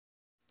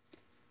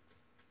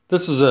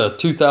This is a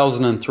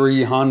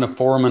 2003 Honda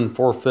Foreman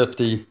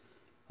 450,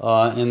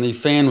 and the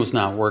fan was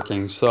not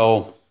working.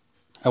 So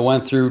I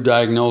went through,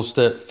 diagnosed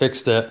it,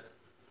 fixed it,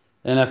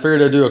 and I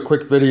figured I'd do a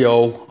quick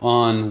video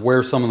on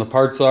where some of the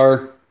parts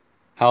are,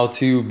 how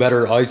to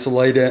better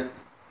isolate it,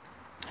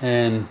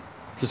 and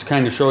just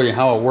kind of show you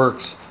how it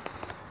works.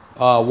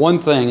 One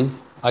thing,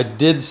 I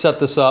did set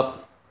this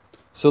up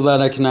so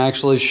that I can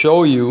actually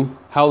show you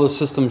how the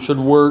system should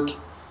work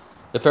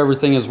if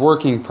everything is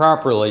working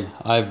properly.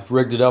 I've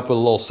rigged it up with a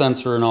little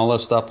sensor and all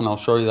this stuff, and I'll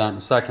show you that in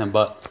a second.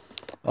 But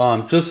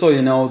just so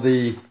you know,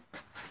 the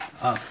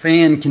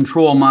fan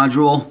control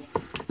module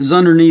is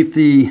underneath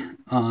the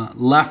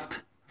left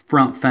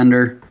front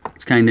fender.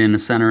 It's kind of in the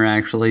center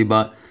actually,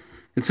 but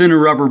it's in a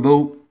rubber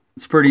boot.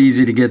 It's pretty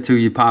easy to get to.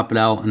 You pop it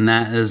out, and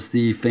that is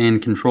the fan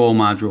control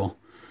module.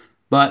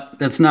 But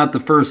that's not the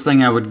first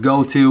thing I would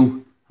go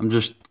to. I'm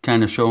just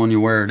kind of showing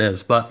you where it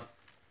is. But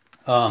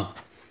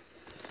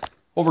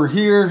over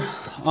here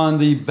on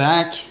the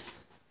back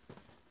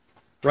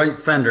right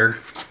fender,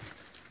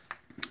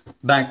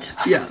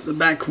 the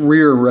back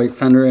rear right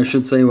fender, I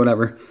should say,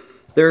 whatever,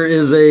 there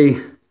is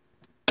a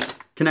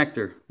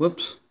connector,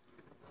 whoops,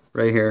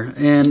 right here,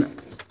 and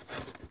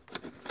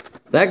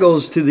that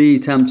goes to the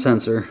temp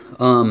sensor.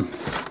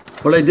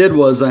 What I did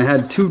was I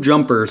had two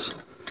jumpers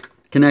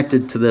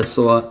connected to this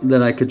so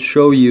that I could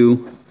show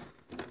you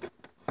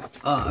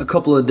a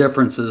couple of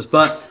differences.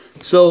 But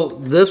so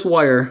this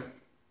wire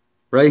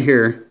right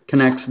here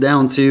connects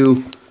down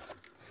to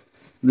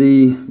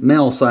the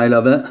male side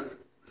of it.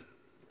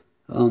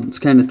 It's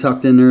kind of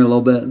tucked in there a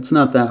little bit. It's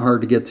not that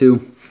hard to get to.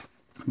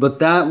 But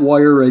that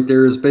wire right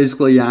there is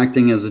basically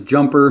acting as a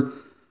jumper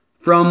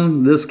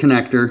from this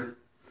connector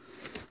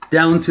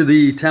down to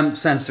the temp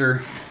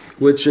sensor,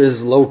 which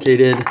is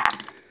located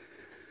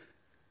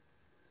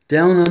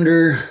down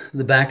under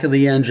the back of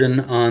the engine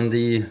on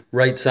the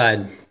right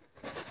side.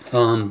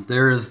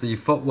 There is the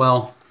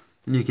footwell,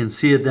 and you can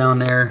see it down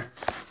there.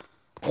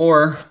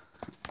 Or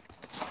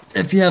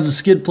if you have the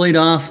skid plate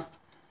off,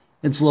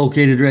 it's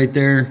located right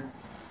there.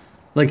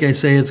 Like I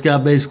say, it's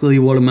got basically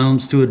what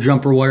amounts to a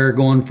jumper wire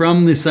going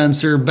from the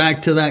sensor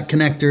back to that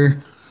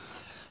connector.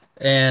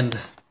 And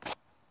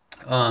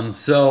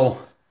so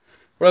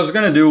what I was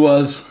going to do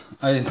was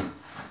I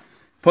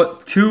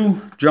put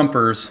two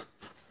jumpers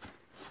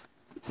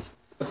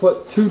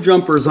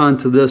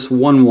onto this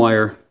one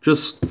wire.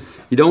 Just,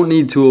 you don't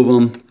need two of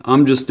them.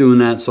 I'm just doing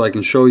that so I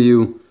can show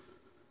you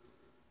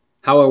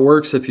how it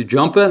works if you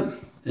jump it,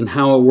 and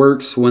how it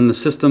works when the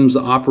system's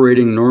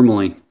operating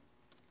normally.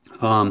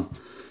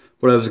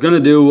 What I was going to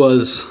do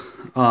was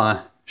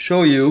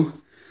show you,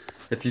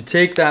 if you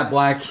take that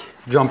black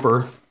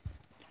jumper,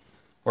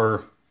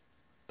 or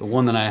the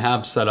one that I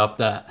have set up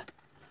that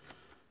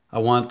I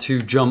want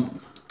to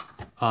jump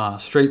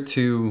straight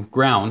to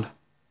ground,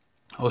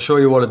 I'll show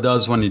you what it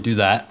does when you do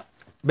that.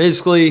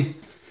 Basically,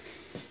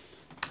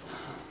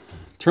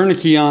 turn the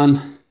key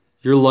on,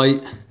 your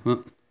light,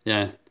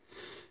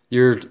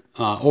 your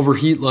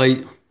overheat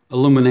light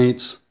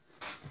illuminates,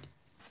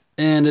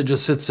 and it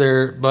just sits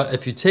there. But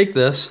if you take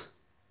this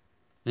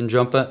and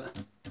jump it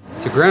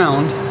to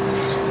ground,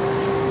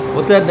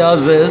 what that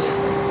does is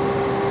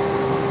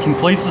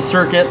completes the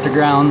circuit to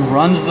ground,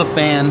 runs the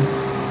fan,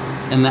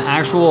 and the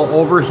actual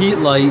overheat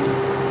light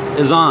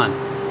is on.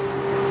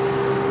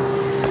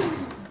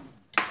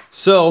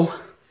 So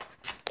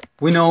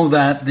we know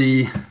that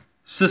the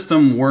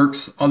system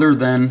works other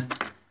than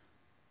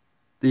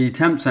the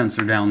temp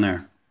sensor down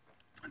there.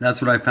 That's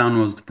what I found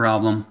was the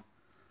problem.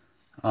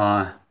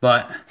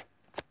 But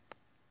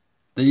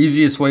the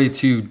easiest way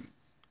to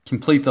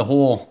complete the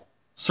whole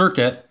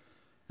circuit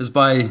is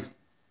by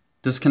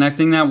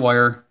disconnecting that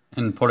wire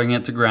and putting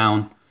it to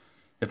ground.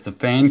 If the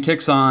fan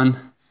kicks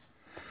on,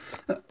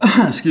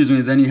 excuse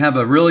me, then you have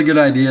a really good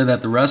idea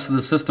that the rest of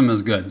the system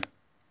is good.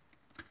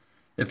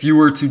 If you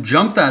were to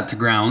jump that to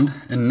ground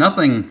and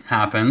nothing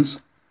happens,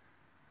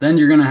 then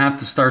you're going to have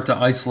to start to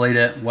isolate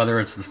it, whether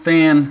it's the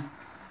fan,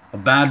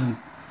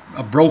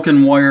 a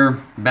broken wire,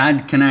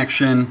 bad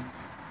connection,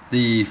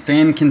 the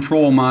fan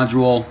control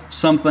module,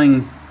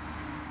 something,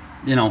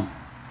 you know,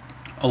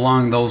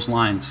 along those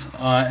lines.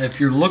 If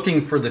you're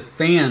looking for the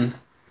fan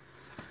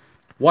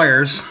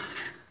wires,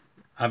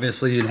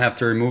 obviously you'd have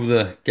to remove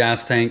the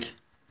gas tank.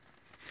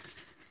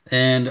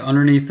 And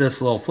underneath this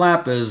little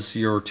flap is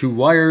your two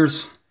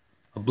wires,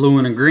 a blue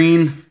and a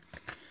green.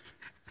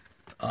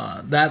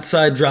 That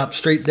side drops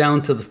straight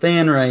down to the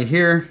fan right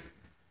here.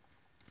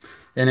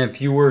 And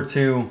if you were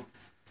to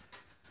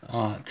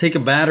take a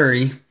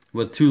battery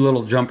with two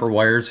little jumper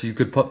wires, you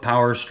could put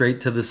power straight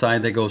to the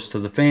side that goes to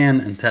the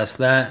fan and test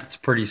that. It's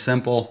pretty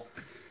simple.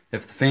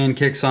 If the fan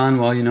kicks on,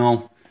 well, you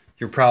know,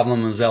 your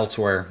problem is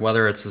elsewhere,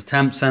 whether it's the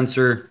temp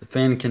sensor, the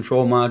fan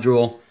control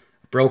module,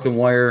 broken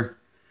wire,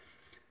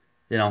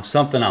 you know,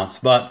 something else.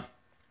 But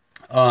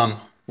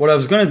what I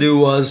was going to do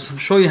was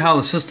show you how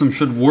the system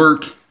should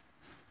work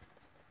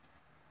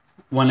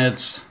when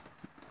it's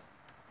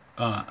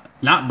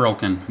not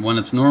broken, when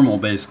it's normal,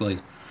 basically.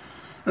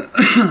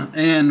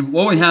 And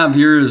what we have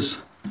here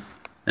is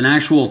an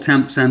actual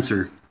temp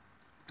sensor.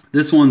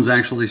 This one's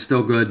actually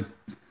still good.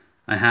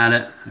 I had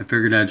it. I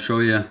figured I'd show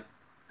you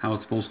how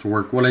it's supposed to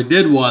work. What I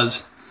did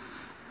was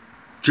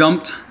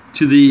jumped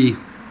to the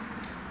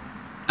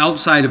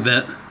outside of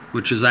it,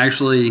 which is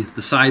actually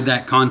the side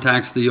that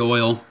contacts the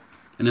oil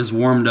and is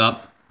warmed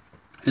up.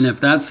 And if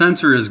that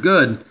sensor is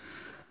good,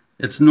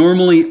 it's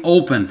normally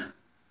open.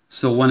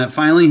 So when it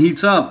finally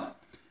heats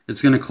up,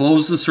 it's going to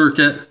close the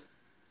circuit,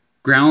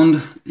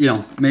 ground,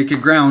 make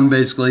it ground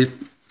basically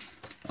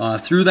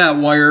through that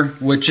wire,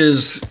 which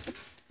is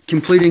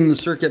completing the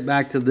circuit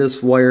back to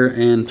this wire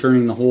and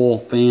turning the whole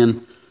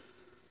fan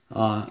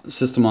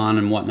system on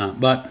and whatnot.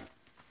 But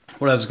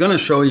what I was going to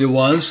show you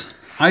was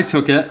I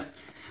took it,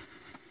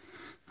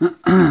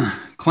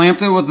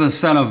 clamped it with a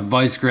set of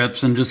vice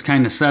grips, and just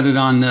kind of set it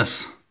on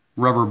this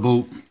rubber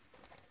boot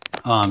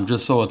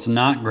just so it's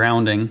not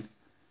grounding.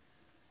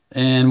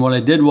 And what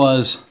I did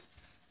was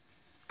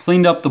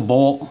cleaned up the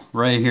bolt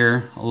right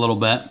here a little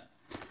bit,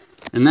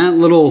 and that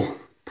little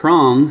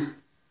prong,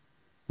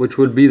 which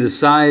would be the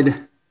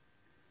side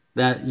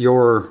that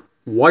your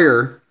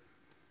wire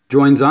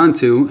joins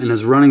onto and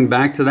is running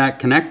back to that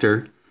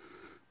connector,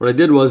 what I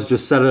did was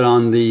just set it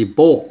on the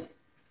bolt.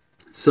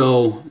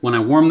 So when I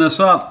warm this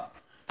up,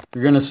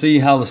 you're going to see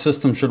how the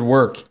system should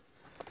work.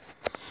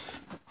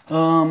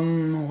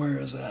 Where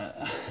is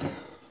that?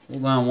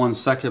 Hold on one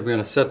second, I've got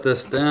to set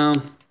this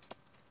down.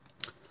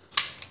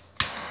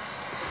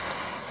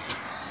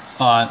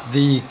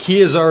 The key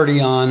is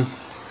already on.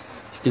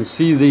 You can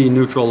see the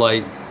neutral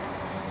light.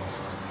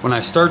 When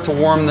I start to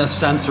warm this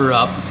sensor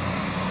up,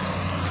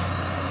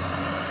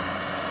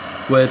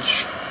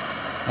 which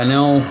I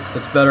know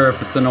it's better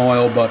if it's in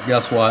oil, but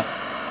guess what?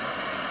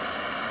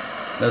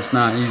 That's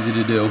not easy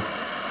to do.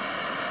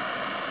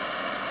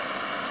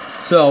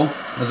 So,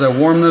 as I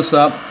warm this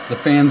up, the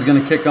fan's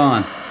going to kick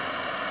on.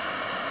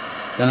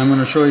 Then I'm going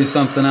to show you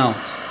something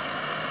else.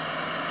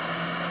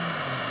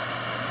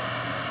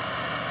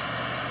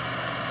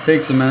 It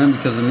takes a minute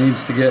because it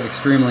needs to get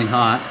extremely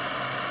hot.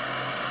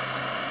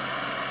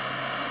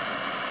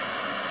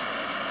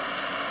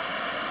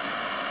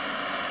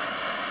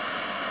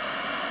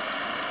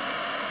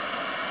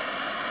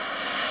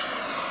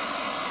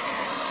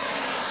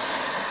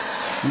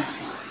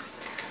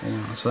 Hold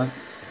on a sec.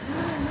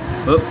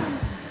 Oop.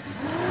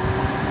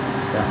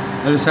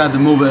 Yeah, I just had to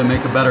move it and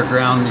make a better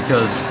ground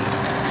because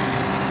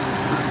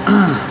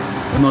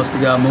it must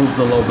have got moved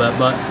a little bit.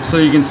 But so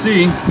you can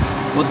see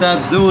what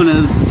that's doing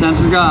is the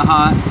sensor got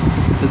hot.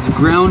 It's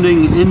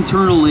grounding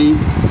internally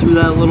through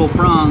that little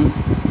prong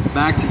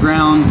back to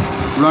ground,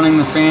 running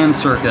the fan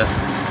circuit.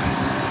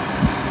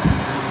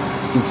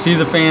 You can see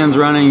the fans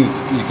running.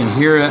 You can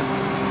hear it.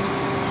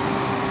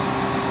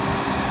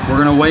 We're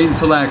gonna wait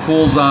until that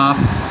cools off.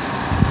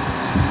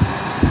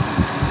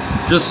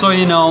 Just so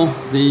you know,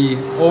 the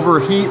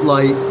overheat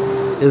light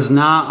is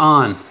not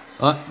on.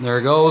 Oh, there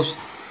it goes.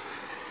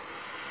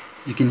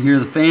 You can hear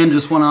the fan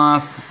just went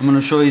off. I'm going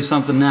to show you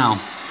something now.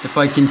 If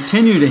I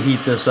continue to heat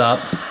this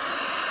up,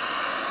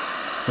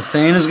 the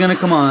fan is going to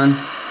come on.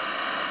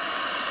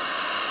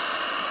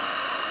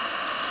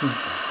 This is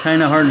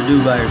kind of hard to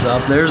do by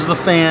yourself. There's the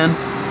fan.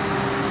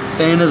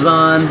 Fan is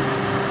on.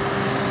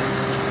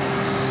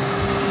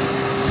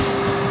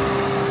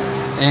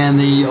 And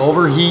the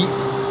overheat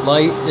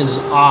light is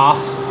off.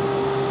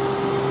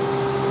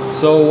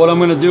 So what I'm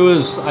going to do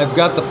is I've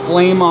got the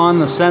flame on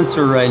the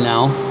sensor right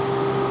now,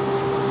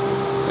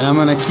 and I'm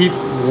going to keep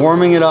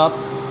warming it up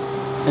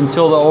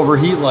until the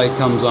overheat light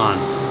comes on.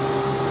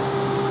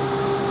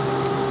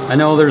 I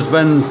know there's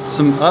been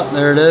some,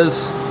 there it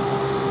is.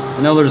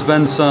 I know there's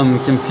been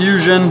some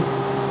confusion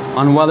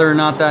on whether or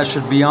not that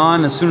should be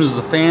on. As soon as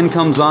the fan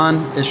comes on,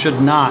 it should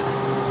not.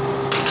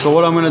 So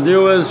what I'm going to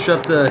do is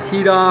shut the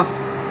heat off.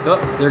 Oh,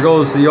 there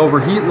goes the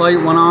overheat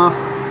light went off.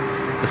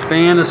 The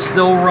fan is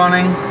still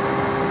running.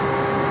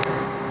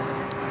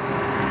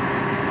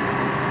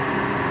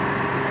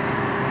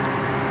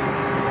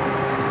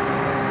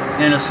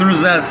 And as soon as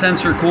that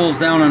sensor cools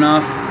down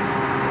enough,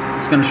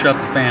 it's going to shut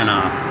the fan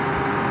off.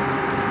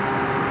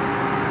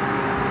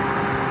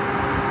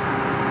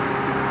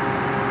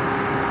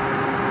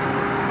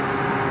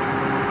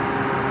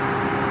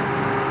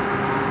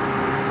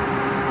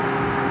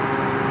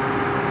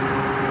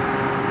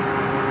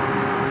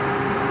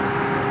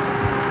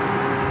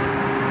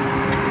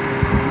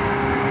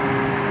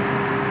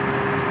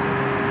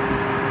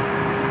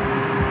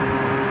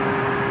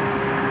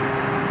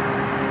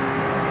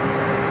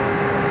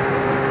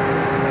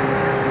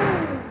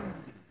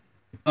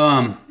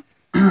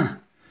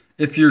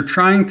 If you're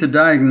trying to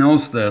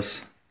diagnose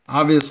this,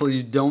 obviously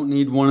you don't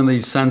need one of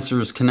these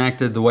sensors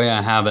connected the way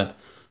I have it.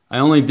 I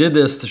only did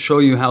this to show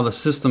you how the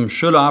system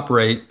should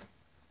operate.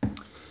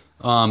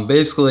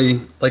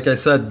 Basically, like I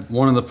said,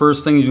 one of the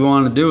first things you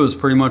want to do is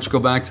pretty much go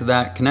back to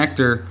that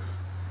connector,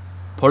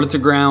 put it to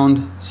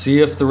ground,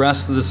 see if the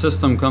rest of the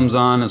system comes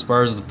on as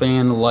far as the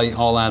fan, the light,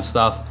 all that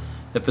stuff.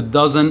 If it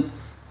doesn't,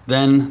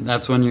 then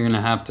that's when you're going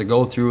to have to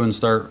go through and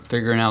start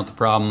figuring out the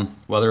problem,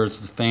 whether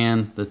it's the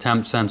fan, the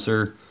temp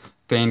sensor,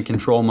 fan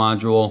control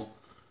module,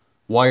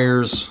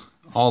 wires,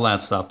 all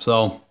that stuff.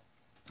 So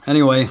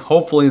Anyway,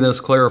 hopefully this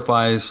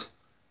clarifies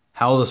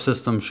how the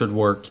system should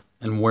work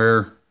and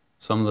where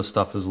some of the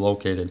stuff is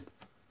located.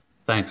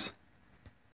 Thanks.